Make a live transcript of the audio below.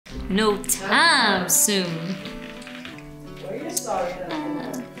No time soon. Where your sorry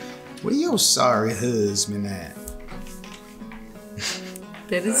husband? Where your sorry husband at?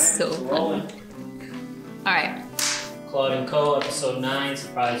 That is so funny. All right. Claude and Co. Episode 9,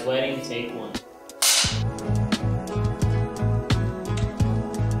 Surprise Wedding, Take 1.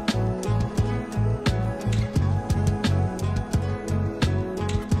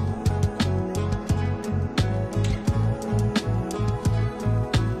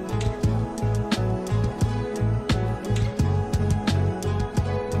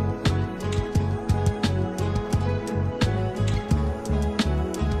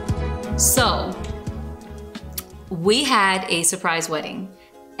 So, we had a surprise wedding,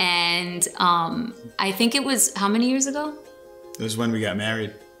 and I think it was, how many years ago? It was when we got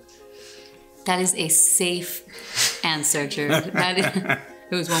married. That is a safe answer, Jared.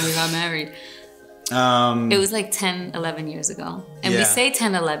 It was when we got married. It was like 10, 11 years ago. And we say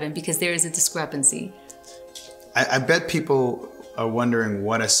 10, 11 because there is a discrepancy. I bet people are wondering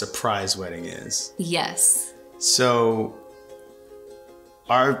what a surprise wedding is. Yes. So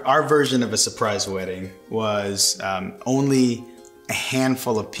our version of a surprise wedding was only a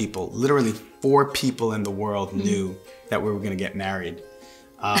handful of people, literally 4 people in the world knew that we were going to get married.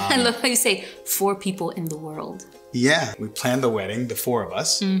 I love how you say 4 people in the world. Yeah, we planned the wedding, the 4 of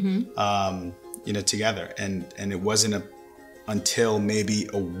us, you know, together. And it wasn't until maybe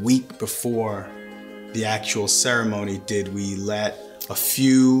a week before the actual ceremony did we let a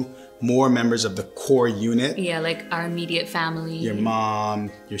few more members of the core unit. Yeah, like our immediate family. Your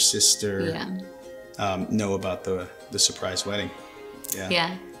mom, your sister. Yeah. Know about the surprise wedding. Yeah.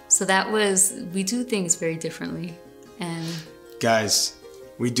 Yeah. So that was, we do things very differently. And guys,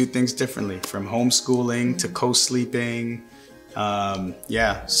 we do things differently, from homeschooling to co-sleeping.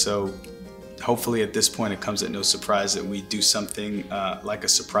 Yeah, so hopefully at this point it comes at no surprise that we do something like a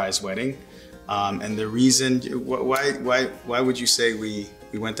surprise wedding. And the reason, why would you say we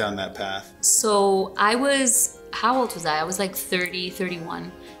went down that path? So I was, how old was I? I was like 30, 31.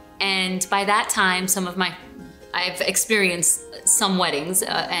 And by that time, I've experienced some weddings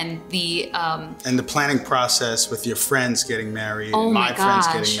and the planning process with your friends getting married, oh and my friends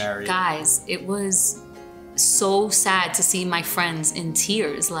gosh, getting married. Guys, it was so sad to see my friends in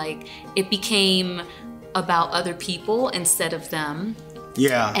tears. Like, it became about other people instead of them.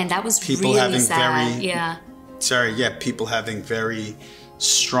 Yeah. And that was people really sad. People having very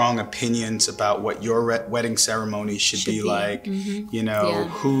strong opinions about what your wedding ceremony should be like. You know,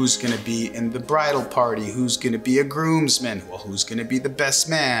 who's going to be in the bridal party, who's going to be a groomsman, well, who's going to be the best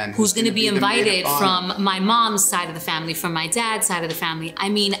man, who's going to be invited from my mom's side of the family, from my dad's side of the family. I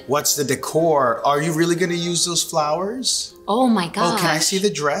mean, what's the decor? Are you really going to use those flowers? Oh my gosh. Oh, can I see the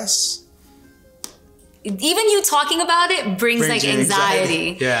dress? Even you talking about it brings like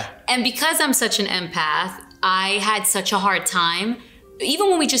anxiety. Yeah. And because I'm such an empath, I had such a hard time.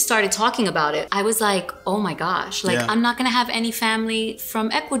 Even when we just started talking about it, I was like, oh my gosh, like I'm not gonna have any family from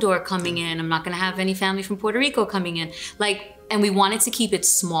Ecuador coming in. I'm not gonna have any family from Puerto Rico coming in. Like, and we wanted to keep it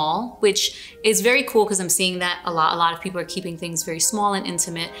small, which is very cool because I'm seeing that a lot of people are keeping things very small and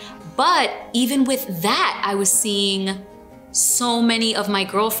intimate. But even with that, I was seeing so many of my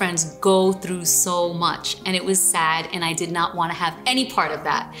girlfriends go through so much, and it was sad, and I did not want to have any part of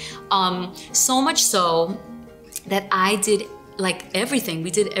that. So much so that I did like everything. We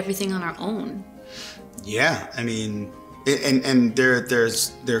did everything on our own. Yeah, I mean, and there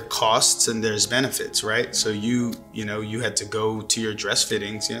are costs and there's benefits, right? So you had to go to your dress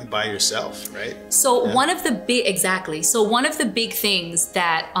fittings, by yourself, right? So one of the big things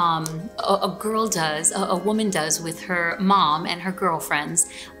that a girl does, a woman does with her mom and her girlfriends,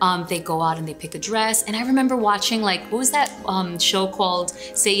 they go out and they pick a dress. And I remember watching, like, what was that show called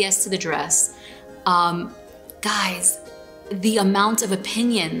Say Yes to the Dress? Guys, the amount of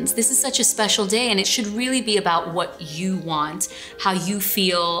opinions. This is such a special day, and it should really be about what you want, how you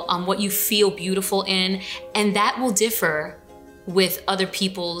feel, what you feel beautiful in, and that will differ with other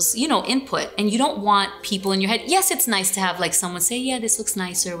people's, input. And you don't want people in your head. Yes, it's nice to have like someone say, yeah, this looks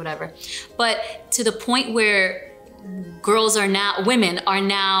nicer or whatever. But to the point where women are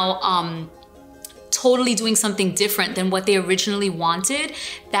now totally doing something different than what they originally wanted,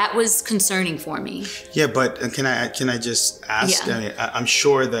 that was concerning for me. Yeah, but can I just ask? Yeah. I mean, I'm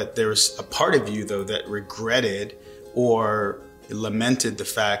sure that there's a part of you though that regretted or lamented the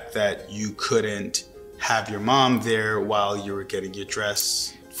fact that you couldn't have your mom there while you were getting your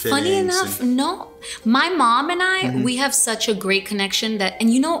dress Funny enough, no. My mom and I, we have such a great connection that,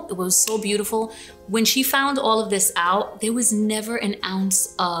 and you know, it was so beautiful. When she found all of this out, there was never an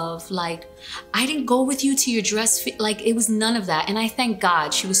ounce of like, I didn't go with you to your dress. Like, it was none of that. And I thank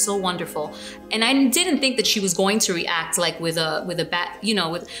God, she was so wonderful. And I didn't think that she was going to react like with a bat, you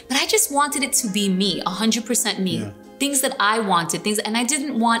know, but I just wanted it to be me, 100% me. Yeah. Things that I wanted, and I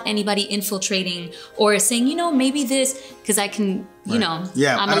didn't want anybody infiltrating or saying, you know, maybe this, because I can, you know,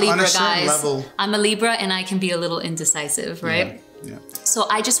 I'm a Libra, guys. Level. I'm a Libra and I can be a little indecisive, right? Yeah. So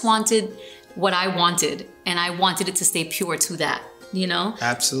I just wanted what I wanted, and I wanted it to stay pure to that, you know?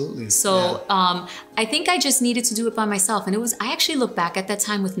 Absolutely. So I think I just needed to do it by myself. And I actually look back at that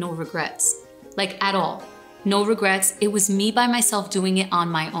time with no regrets, like at all. No regrets. It was me by myself doing it on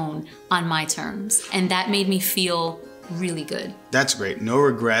my own, on my terms. And that made me feel really good. That's great. No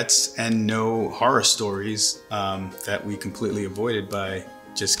regrets and no horror stories that we completely avoided by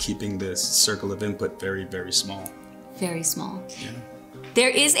just keeping the circle of input very, very small. Very small. Yeah. There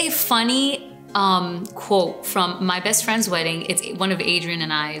is a funny quote from My Best Friend's Wedding. It's one of Adrian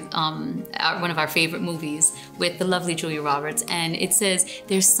and I, one of our favorite movies with the lovely Julia Roberts. And it says,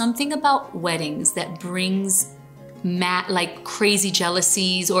 there's something about weddings that brings like crazy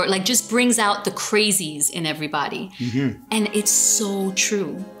jealousies, or like just brings out the crazies in everybody. And it's so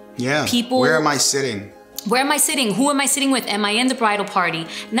true. Yeah. People, where am I sitting? Where am I sitting? Who am I sitting with? Am I in the bridal party?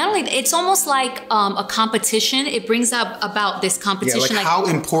 Not only, it's almost like a competition. It brings up about this competition. Yeah, like how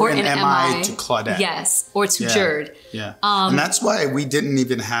important am I to Claudette? Yes, or to Jerd. Yeah, and that's why we didn't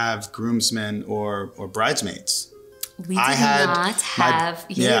even have groomsmen or bridesmaids. We did not have.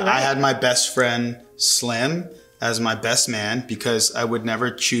 I had my best friend Slim as my best man because I would never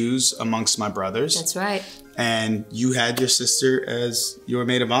choose amongst my brothers. That's right. And you had your sister as your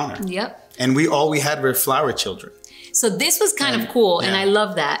maid of honor. Yep. And all we had were flower children. So this was kind of cool, and I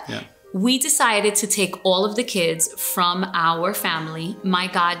love that. Yeah. We decided to take all of the kids from our family, my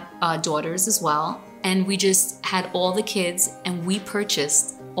daughters as well, and we just had all the kids, and we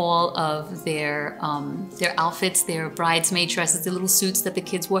purchased all of their outfits, their bridesmaid dresses, the little suits that the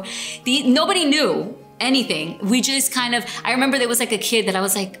kids wore. Nobody knew anything. We just kind of, I remember there was like a kid that I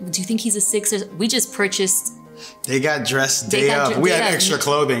was like, do you think he's a 6 or, we just purchased. They got dressed day of. We had extra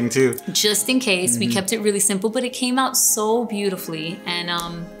clothing too. Just in case. We kept it really simple, but it came out so beautifully.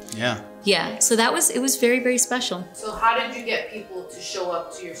 And yeah, so it was very, very special. So how did you get people to show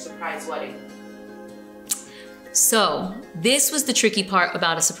up to your surprise wedding? So this was the tricky part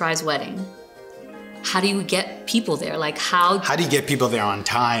about a surprise wedding. How do you get people there? Like how do you get people there on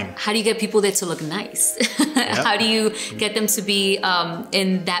time? How do you get people there to look nice? Yep. How do you get them to be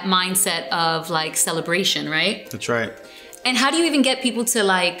in that mindset of like celebration, right? That's right. And how do you even get people to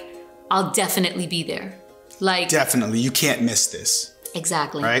like, I'll definitely be there? Like definitely, you can't miss this.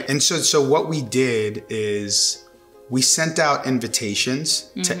 Exactly. Right. And so what we did is we sent out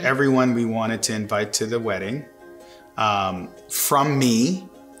invitations to everyone we wanted to invite to the wedding from me.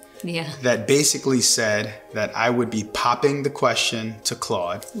 Yeah. That basically said that I would be popping the question to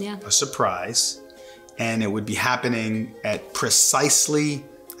Claude, a surprise, and it would be happening at precisely,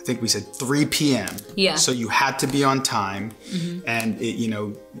 I think we said 3 p.m. Yeah. So you had to be on time, and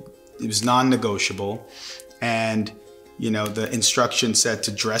it was non-negotiable, and the instruction said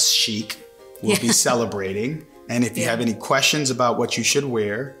to dress chic. We'll be celebrating, and if you have any questions about what you should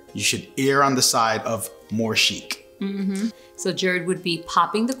wear, you should err on the side of more chic. So Jerd would be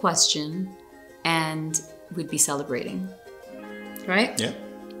popping the question and we'd be celebrating, right? Yeah.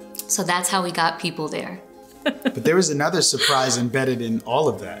 So that's how we got people there. But there was another surprise embedded in all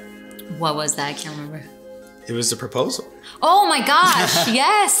of that. What was that? I can't remember. It was the proposal. Oh my gosh.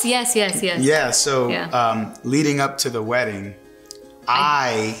 Yes. Yeah, so leading up to the wedding,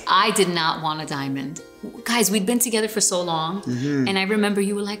 I did not want a diamond. Guys, we'd been together for so long, and I remember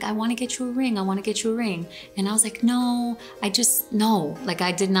you were like, I want to get you a ring, I want to get you a ring. And I was like, no, no. Like,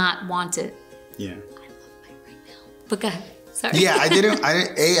 I did not want it. Yeah. I love my ring now. But go ahead. Sorry. Yeah, I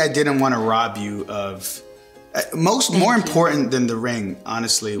didn't want to rob you of, more important than the ring,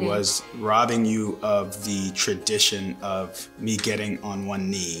 honestly, was robbing you of the tradition of me getting on one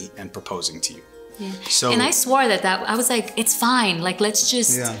knee and proposing to you. Yeah. So, and I swore that I was like, it's fine. Like, let's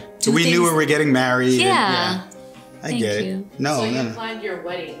just do we knew we were getting married. Yeah. I get it. No, you planned your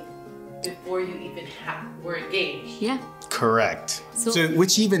wedding before you even were engaged. Yeah. Correct. So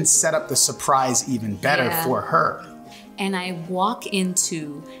which even set up the surprise even better for her. And I walk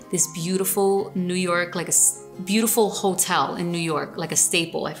into this beautiful New York, like a beautiful hotel in New York, like a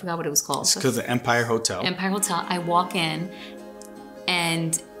staple. I forgot what it was called. It's because the Empire Hotel. Empire Hotel. I walk in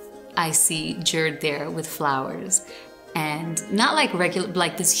and I see Jerd there with flowers. and not like regular,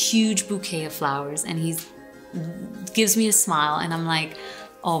 like this huge bouquet of flowers. And he gives me a smile, and I'm like,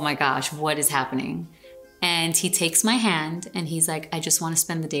 oh my gosh, what is happening? And he takes my hand and he's like, I just want to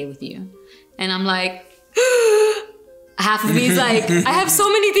spend the day with you. And I'm like, half of me is like, I have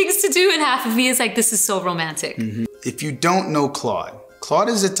so many things to do, and half of me is like, this is so romantic. If you don't know Claude, Claude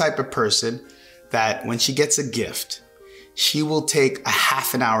is the type of person that when she gets a gift, she will take a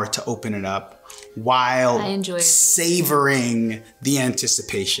half an hour to open it up while savoring the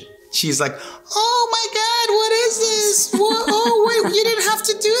anticipation. She's like, oh my God, what is this? What? Oh wait, you didn't have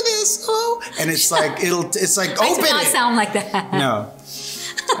to do this. Oh, and it's like it's like open it. I do not sound like that. No,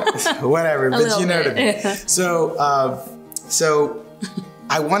 whatever. But you know what I mean. So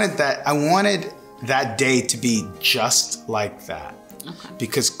I wanted that day to be just like that,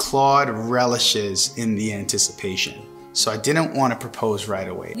 because Claude relishes in the anticipation. So I didn't want to propose right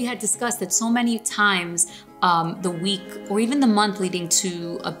away. We had discussed that so many times the week or even the month leading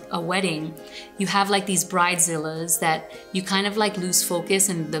to a wedding, you have like these bridezillas that you kind of like lose focus,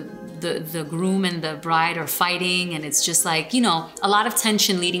 and the groom and the bride are fighting, and it's just like, you know, a lot of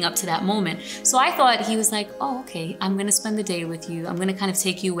tension leading up to that moment. So I thought he was like, oh, okay, I'm gonna spend the day with you. I'm gonna kind of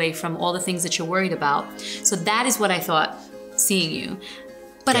take you away from all the things that you're worried about. So that is what I thought seeing you.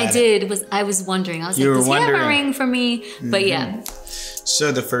 But I was wondering, I was like, does he have a ring for me? But yeah.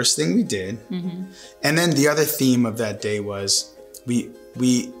 So the first thing we did, and then the other theme of that day was I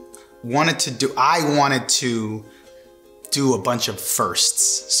wanted to do a bunch of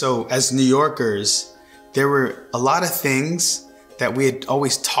firsts. So as New Yorkers, there were a lot of things that we had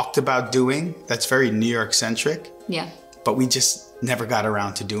always talked about doing that's very New York centric. Yeah. But we just never got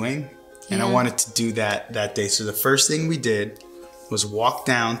around to doing. And I wanted to do that day. So the first thing we did was walk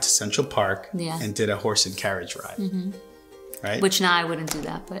down to Central Park and did a horse and carriage ride. Right? Which now I wouldn't do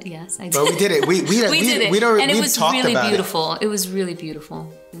that, but yes, I did. But we did it. We did it. And it was really beautiful. It was really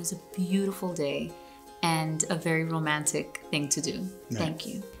beautiful. It was a beautiful day and a very romantic thing to do. Right. Thank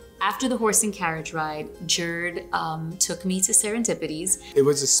you. After the horse and carriage ride, Jerd took me to Serendipity's. It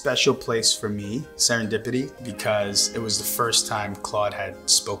was a special place for me, Serendipity, because it was the first time Claude had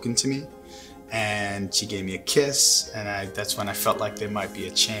spoken to me. And she gave me a kiss, and that's when I felt like there might be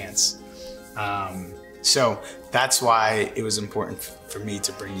a chance. So that's why it was important for me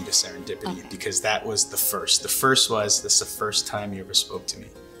to bring you to Serendipity, because that was the first. The first was, this is the first time you ever spoke to me.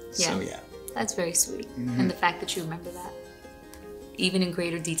 Yeah. So yeah. That's very sweet. And the fact that you remember that, even in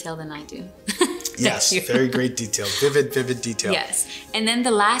greater detail than I do. Yes, very great detail. Vivid detail. Yes. And then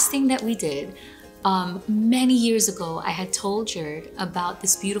the last thing that we did, many years ago, I had told Jerd about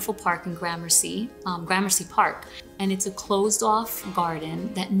this beautiful park in Gramercy Park. And it's a closed off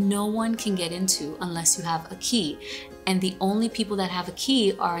garden that no one can get into unless you have a key. And the only people that have a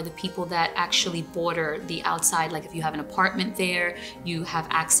key are the people that actually border the outside. Like if you have an apartment there, you have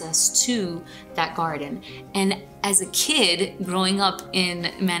access to that garden. And as a kid growing up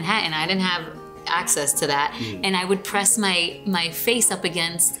in Manhattan, I didn't have access to that. And I would press my face up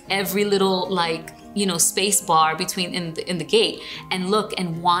against every little, like, you know, space bar between in the gate and look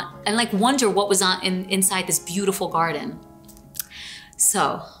and wonder what was inside this beautiful garden.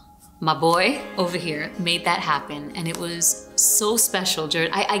 So my boy over here made that happen, and it was so special, Jerd.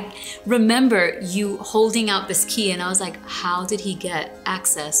 I remember you holding out this key, and I was like, how did he get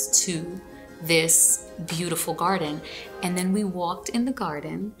access to this beautiful garden? And then we walked in the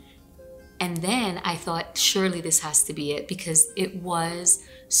garden, and then I thought, surely this has to be it, because it was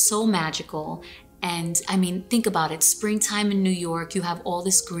so magical. And I mean, think about it, springtime in New York, you have all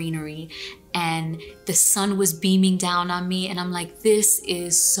this greenery, and the sun was beaming down on me, and I'm like, this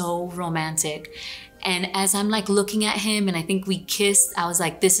is so romantic. And as I'm like looking at him, and I think we kissed, I was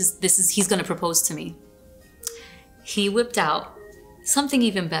like, this is, he's gonna propose to me. He whipped out something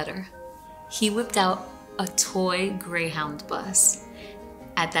even better. He whipped out a toy Greyhound bus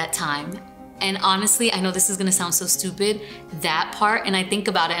at that time. And honestly, I know this is gonna sound so stupid, that part, and I think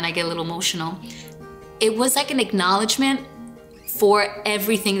about it and I get a little emotional. It was like an acknowledgement for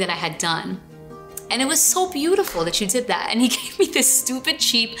everything that I had done. And it was so beautiful that you did that. And he gave me this stupid,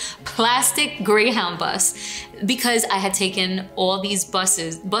 cheap, plastic Greyhound bus because I had taken all these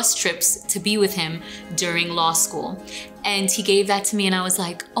bus trips to be with him during law school. And he gave that to me, and I was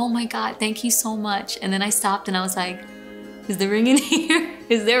like, oh my God, thank you so much. And then I stopped and I was like, is the ring in here?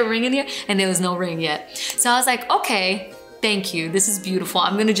 Is there a ring in here? And there was no ring yet. So I was like, okay, thank you. This is beautiful.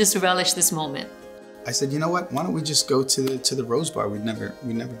 I'm gonna just relish this moment. I said, you know what? Why don't we just go to the Rose Bar? We'd never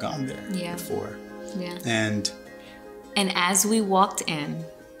gone there before. Yeah. And as we walked in,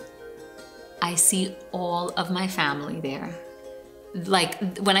 I see all of my family there.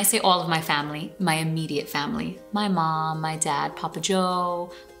 like when I say all of my family, my immediate family, my mom, my dad, Papa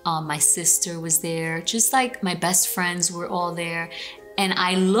Joe, my sister was there, just like my best friends were all there. And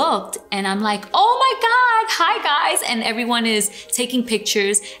I looked and I'm like, oh my God, hi guys. And everyone is taking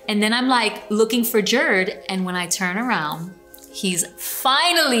pictures. And then I'm like looking for Jerd. And when I turn around, he's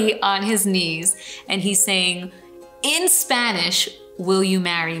finally on his knees and he's saying in Spanish, will you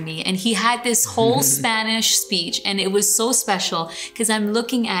marry me? And he had this whole Spanish speech, and it was so special because I'm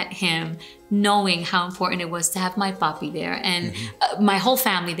looking at him knowing how important it was to have my papi there and my whole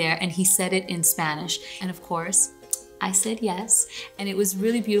family there, and he said it in Spanish. And of course, I said yes, and it was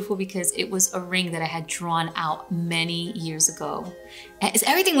really beautiful because it was a ring that I had drawn out many years ago.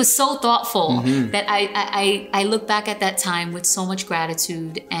 Everything was so thoughtful that I look back at that time with so much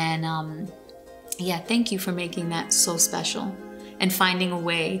gratitude, and yeah, thank you for making that so special and finding a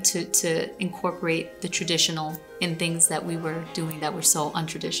way to incorporate the traditional in things that we were doing that were so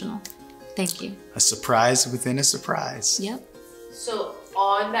untraditional. Thank you. A surprise within a surprise. Yep. So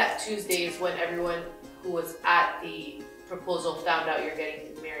on that Tuesday is when everyone who was at the proposal found out you're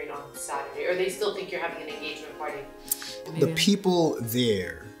getting married on Saturday, or they still think you're having an engagement party? The people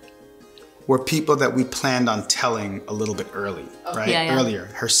there were people that we planned on telling a little bit early, right? Yeah. Earlier.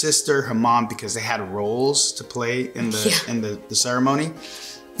 Her sister, her mom, because they had roles to play in the ceremony.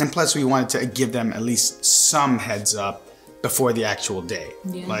 And plus we wanted to give them at least some heads up before the actual day.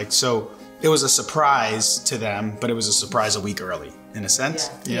 Yeah. Like, so it was a surprise to them, but it was a surprise a week early, in a sense.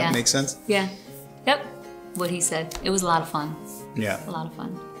 Yeah. Makes sense? Yeah. Yep. What he said. It was a lot of fun. Yeah. A lot of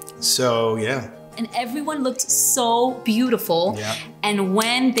fun. So, yeah. And everyone looked so beautiful. Yeah. And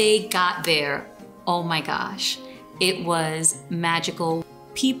when they got there, oh my gosh, it was magical.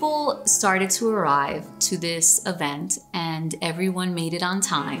 People started to arrive to this event and everyone made it on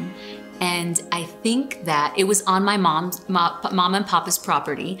time. And I think that it was on my mom and papa's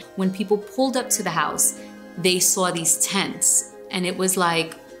property. When people pulled up to the house, they saw these tents and it was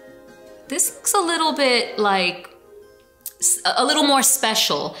like, this looks a little bit like a little more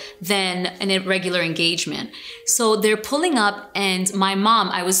special than a regular engagement. So they're pulling up and my mom,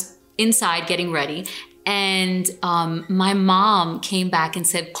 I was inside getting ready, and my mom came back and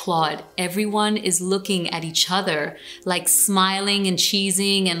said, Claude, everyone is looking at each other, like smiling and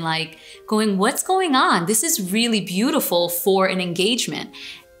cheesing and like going, what's going on? This is really beautiful for an engagement.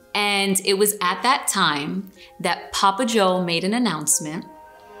 And it was at that time that Papa Joe made an announcement.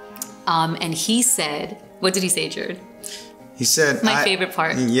 And he said, what did he say, Jerd? He said, my favorite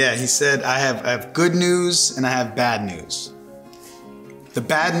part. Yeah, he said, I have good news and I have bad news. The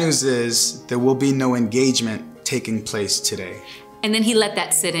bad news is there will be no engagement taking place today. And then he let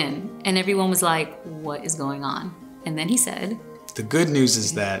that sit in and everyone was like, what is going on? And then he said, the good news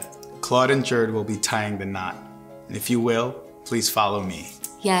is that Claude and Jerd will be tying the knot. And if you will, please follow me.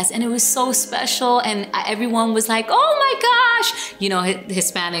 Yes, and it was so special, and everyone was like, oh my gosh! You know,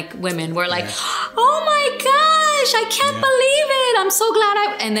 Hispanic women were like, oh my gosh, I can't believe it! I'm so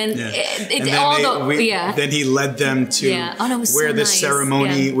glad And then then he led them to where the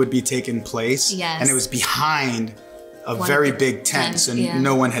ceremony would be taking place. Yes. And it was behind a very big tent, so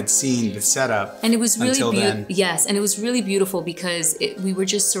no one had seen the setup. And it was really until then. Yes, and it was really beautiful because we were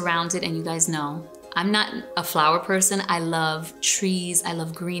just surrounded, and you guys know, I'm not a flower person. I love trees, I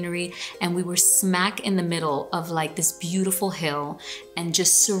love greenery, and we were smack in the middle of like this beautiful hill and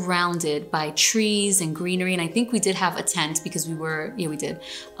just surrounded by trees and greenery. And I think we did have a tent because we did.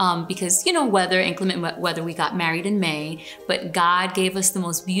 Because, you know, weather, inclement weather, we got married in May, but God gave us the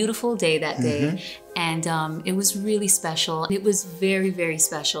most beautiful day that day. And it was really special. It was very, very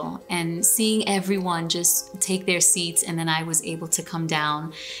special. And seeing everyone just take their seats, and then I was able to come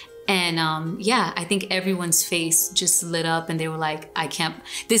down. And yeah, I think everyone's face just lit up and they were like,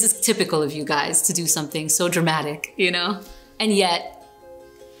 this is typical of you guys to do something so dramatic, you know? And yet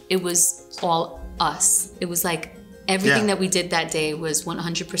it was all us. It was like everything that we did that day was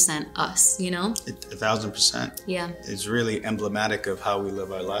 100% us, you know? 1,000%. Yeah. It's really emblematic of how we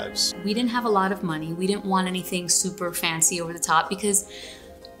live our lives. We didn't have a lot of money. We didn't want anything super fancy over the top because,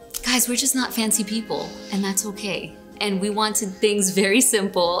 guys, we're just not fancy people, and that's okay. And we wanted things very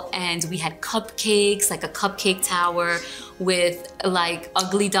simple, and we had cupcakes, like a cupcake tower with like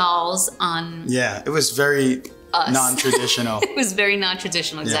ugly dolls on. Yeah, it was very non-traditional. It was very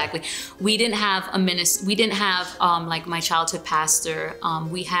non-traditional, exactly. We didn't have a minister. We didn't have like my childhood pastor.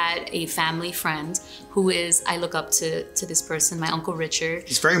 We had a family friend who is, I look up to this person, my Uncle Richard.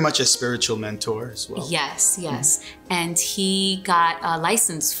 He's very much a spiritual mentor as well. Yes, yes. And he got a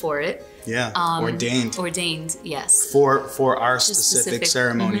license for it. Yeah, ordained. Ordained, yes. For our specific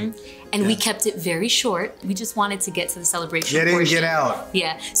ceremony. And we kept it very short. We just wanted to get to the celebration Get in, portion. get out.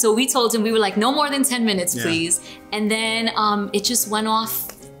 Yeah, so we told him, we were like, no more than 10 minutes, please. And then it just went off.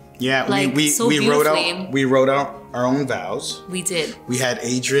 Yeah, like, we wrote out our own vows. We did. We had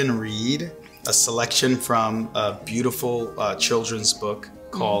Adrian read a selection from a beautiful children's book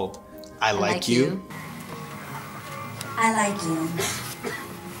called I Like You. I like you.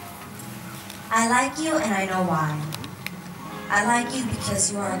 I like you and I know why. I like you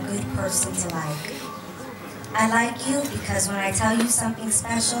because you are a good person to like. I like you because when I tell you something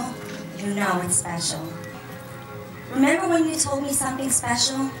special, you know it's special. Remember when you told me something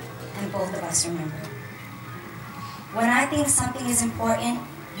special? And both of us remember. When I think something is important,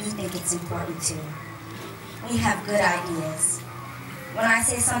 you think it's important too. We have good ideas. When I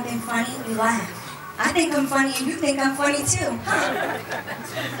say something funny, we laugh. I think I'm funny and you think I'm funny too, huh?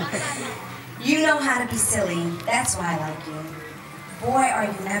 You know how to be silly. That's why I like you. Boy, are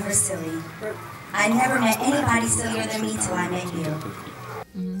you ever silly. I never met anybody sillier than me till I met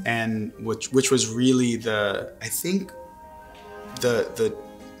you. And which was really I think the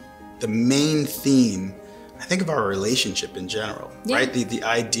main theme, I think, of our relationship in general, right? The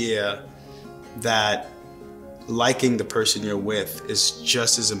idea that liking the person you're with is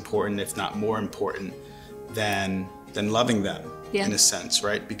just as important, if not more important, than loving them in a sense,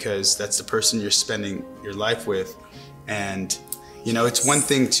 right? Because that's the person you're spending your life with. And, you know, it's one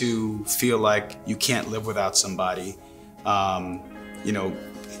thing to feel like you can't live without somebody, you know,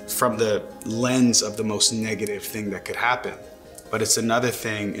 from the lens of the most negative thing that could happen. But it's another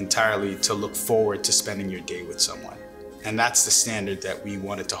thing entirely to look forward to spending your day with someone. And that's the standard that we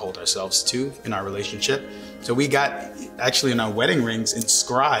wanted to hold ourselves to in our relationship. So we got, actually in our wedding rings,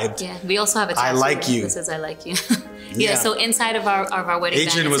 inscribed, yeah, we also have a tattoo I like you. that says I like you. Yeah, so inside of our wedding band,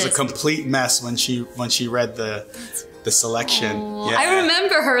 Adrian was says, a complete mess when she read the selection. Yeah. I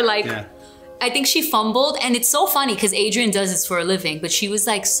remember her like, I think she fumbled, and it's so funny because Adrian does this for a living, but she was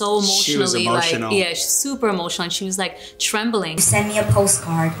like so emotionally, she was emotional. like, yeah, she's super emotional, and she was like trembling. You send me a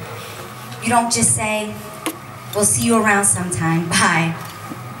postcard. You don't just say, we'll see you around sometime, bye.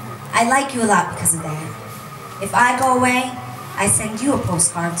 I like you a lot because of that. If I go away, I send you a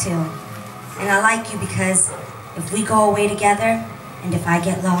postcard too. And I like you because if we go away together, and if I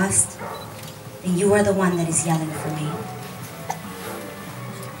get lost, then you are the one that is yelling for me.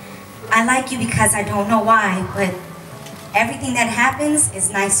 I like you because I don't know why, but everything that happens is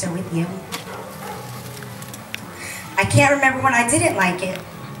nicer with you. I can't remember when I didn't like it.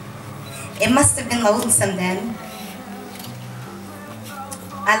 It must have been lonesome then.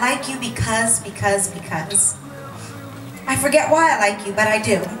 I like you because. I forget why I like you, but I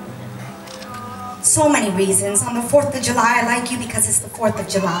do. So many reasons. On the 4th of July, I like you because it's the 4th of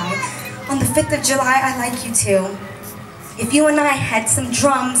July. On the 5th of July, I like you too. If you and I had some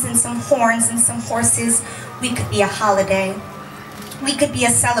drums and some horns and some horses, we could be a holiday. We could be a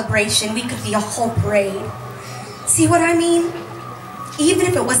celebration. We could be a whole parade. See what I mean? Even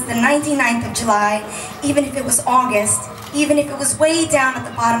if it was the 99th of July, even if it was August, even if it was way down at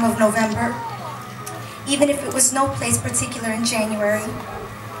the bottom of November, even if it was no place particular in January,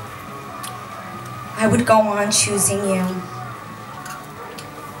 I would go on choosing you.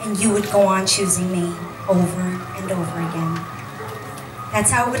 And you would go on choosing me over and over again. That's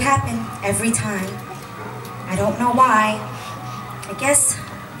how it would happen every time. I don't know why. I guess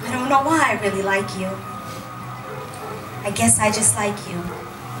I don't know why I really like you. I guess I just like you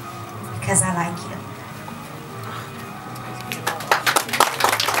because I like you.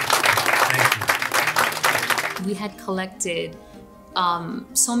 We had collected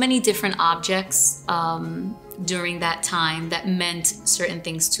so many different objects during that time that meant certain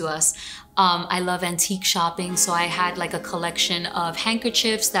things to us. I love antique shopping, so I had like a collection of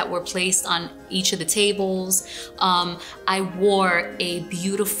handkerchiefs that were placed on each of the tables. I wore a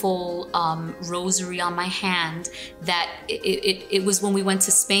beautiful rosary on my hand that it was when we went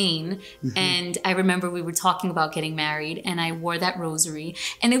to Spain, and I remember we were talking about getting married, and I wore that rosary,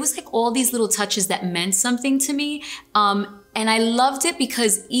 and it was like all these little touches that meant something to me, and I loved it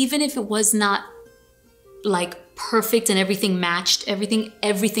because even if it was not like perfect and everything matched,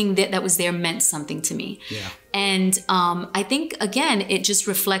 everything that was there meant something to me. Yeah. And I think, again, it just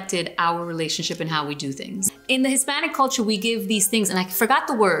reflected our relationship and how we do things. In the Hispanic culture, we give these things, and I forgot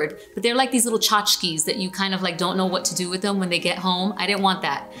the word, but they're like these little tchotchkes that you kind of like don't know what to do with them when they get home. I didn't want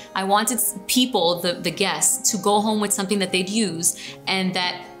that. I wanted people, the guests, to go home with something that they'd use and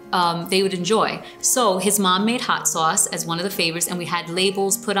that they would enjoy. So his mom made hot sauce as one of the favorites, and we had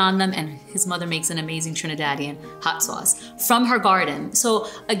labels put on them, and his mother makes an amazing Trinidadian hot sauce from her garden. So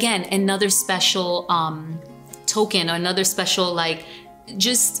again, another special token, or another special like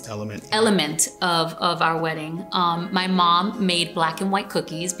just element of our wedding. My mom made black and white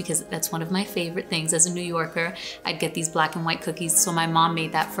cookies because that's one of my favorite things as a New Yorker. I'd get these black and white cookies, so my mom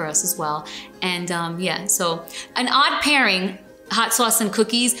made that for us as well. And yeah, so an odd pairing, hot sauce and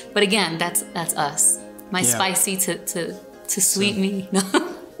cookies, but again, that's us. My spicy to sweet me.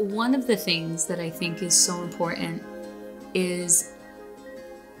 One of the things that I think is so important is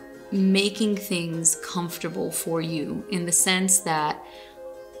making things comfortable for you, in the sense that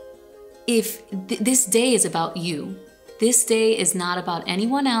if this day is about you, this day is not about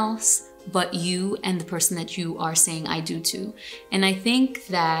anyone else but you and the person that you are saying I do to. And I think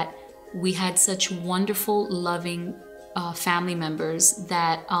that we had such wonderful, loving family members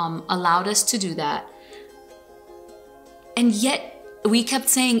that allowed us to do that. And yet we kept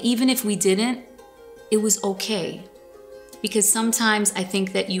saying, even if we didn't, it was okay. Because sometimes I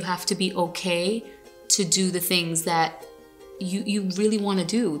think that you have to be okay to do the things that you really want to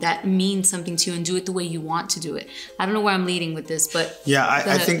do, that mean something to you, and do it the way you want to do it. I don't know where I'm leading with this, but yeah,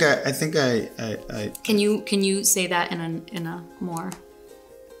 I think can you say that in a more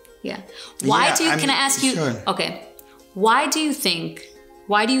Why do you, can I ask you? Sure. Okay, why do you think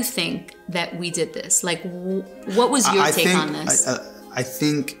that we did this? Like, what was your take on this? I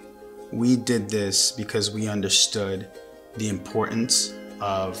think we did this because we understood the importance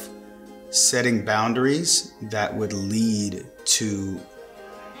of setting boundaries that would lead to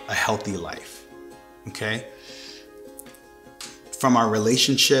a healthy life, okay? From our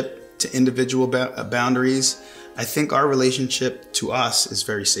relationship to individual boundaries, I think our relationship to us is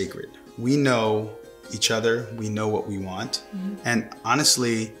very sacred. We know each other, we know what we want, and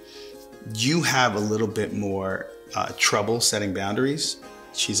honestly, you have a little bit more trouble setting boundaries.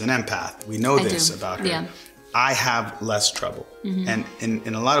 She's an empath. We know this about her. Yeah. I have less trouble. And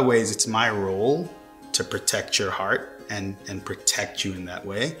in a lot of ways, it's my role to protect your heart and protect you in that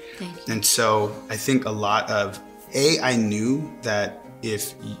way. Thank you. And so I think a lot of, I knew that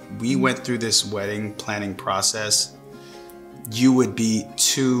if we went through this wedding planning process, you would be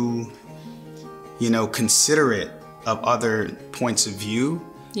too, considerate of other points of view.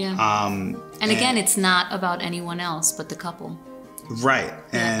 Yeah. And again, it's not about anyone else but the couple. Right.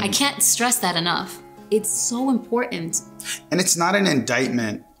 And I can't stress that enough. It's so important. And it's not an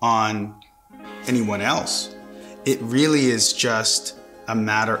indictment on anyone else. It really is just a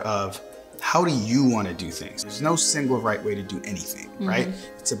matter of, how do you want to do things? There's no single right way to do anything, right?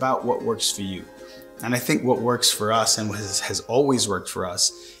 It's about what works for you. And I think what works for us, and what has always worked for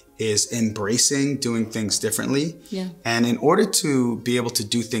us, is embracing doing things differently. Yeah. And in order to be able to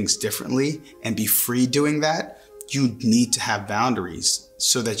do things differently and be free doing that, you need to have boundaries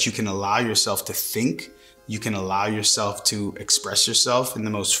so that you can allow yourself to think, you can allow yourself to express yourself in the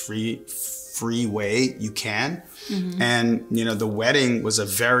most free way you can. And, the wedding was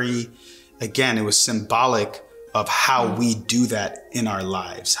it was symbolic of how we do that in our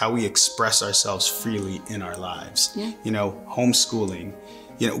lives, how we express ourselves freely in our lives. Yeah. Homeschooling,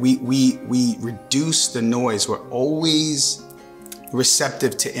 we reduce the noise. We're always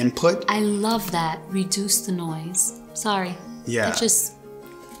receptive to input. I love that. Reduce the noise. Sorry. Yeah. That just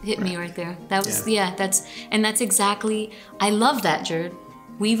hit me right there. That was, that's exactly, I love that, Jared.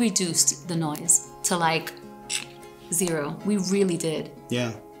 We reduced the noise to like 0. We really did.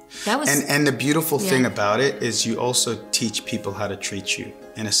 Yeah. That was, and the beautiful thing about it is you also teach people how to treat you,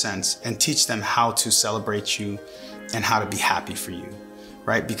 in a sense, and teach them how to celebrate you and how to be happy for you,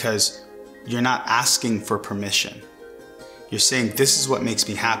 right? Because you're not asking for permission. You're saying, this is what makes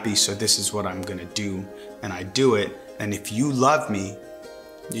me happy, so this is what I'm gonna do, and I do it. And if you love me,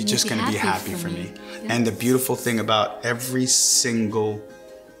 you're just gonna be happy for me. Yeah. And the beautiful thing about every single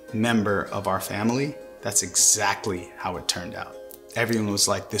member of our family, that's exactly how it turned out. Everyone was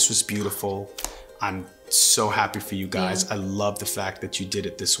like, this was beautiful. I'm so happy for you guys. I love the fact that you did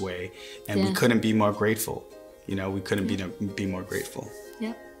it this way. And we couldn't be more grateful. We couldn't be more grateful.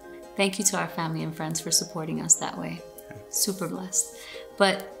 Yep. Thank you to our family and friends for supporting us that way. Super blessed.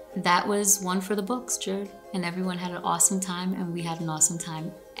 But that was one for the books, Jared. And everyone had an awesome time, and we had an awesome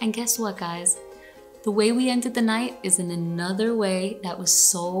time. And guess what, guys? The way we ended the night is in another way that was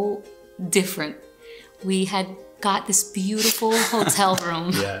so different. We had got this beautiful hotel room.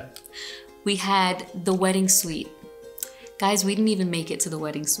 Yeah. We had the wedding suite. Guys, we didn't even make it to the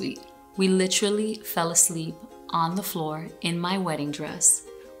wedding suite. We literally fell asleep on the floor in my wedding dress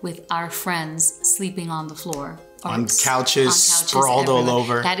with our friends sleeping on the floor. on couches, sprawled all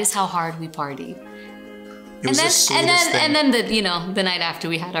over. That is how hard we partied. It was the sweetest thing. And then the night after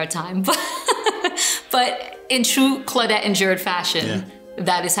we had our time. But in true Claudette and Jared fashion,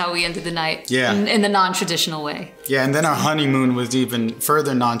 that is how we ended the night. Yeah. In the non-traditional way. Yeah, and then our honeymoon was even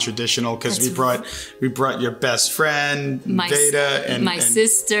further non-traditional because we brought your best friend, Veda, and my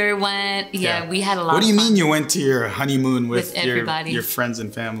sister went. Yeah, we had a lot. What do you of fun. mean you went to your honeymoon with everybody? Your friends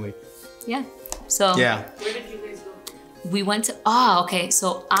and family? Yeah. So yeah. Where did you guys go? We went to okay.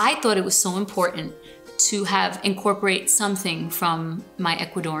 So I thought it was so important to incorporate something from my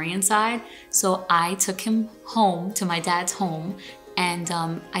Ecuadorian side. So I took him home to my dad's home, and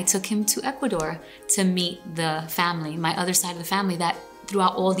I took him to Ecuador to meet the family, my other side of the family that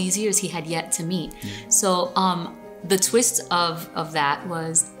throughout all these years he had yet to meet. So the twist of that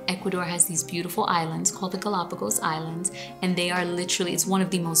was Ecuador has these beautiful islands called the Galapagos Islands, and they are literally, it's one of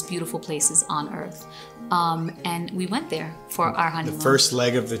the most beautiful places on earth. And we went there for our honeymoon. The first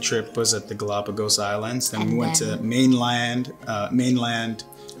leg of the trip was at the Galapagos Islands. Then we went to mainland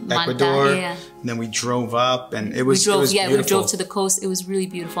Ecuador. And then we drove up, and it was beautiful. We drove to the coast. It was really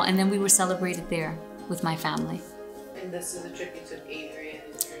beautiful. And then we were celebrated there with my family. And this is the trip you took Adrian.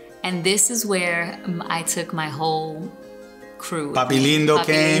 And this is where I took my whole crew. Papi Lindo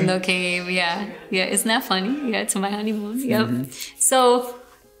came. Yeah. Isn't that funny? Yeah, to my honeymoon. Yep. So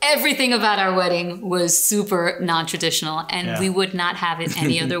everything about our wedding was super non-traditional, and we would not have it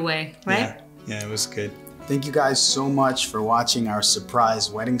any other way, right? Yeah, it was good. Thank you guys so much for watching our surprise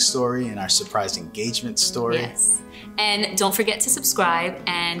wedding story and our surprise engagement story. Yes. And don't forget to subscribe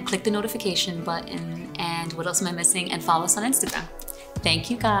and click the notification button. And what else am I missing? And follow us on Instagram. Thank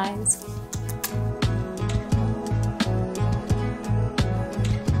you guys.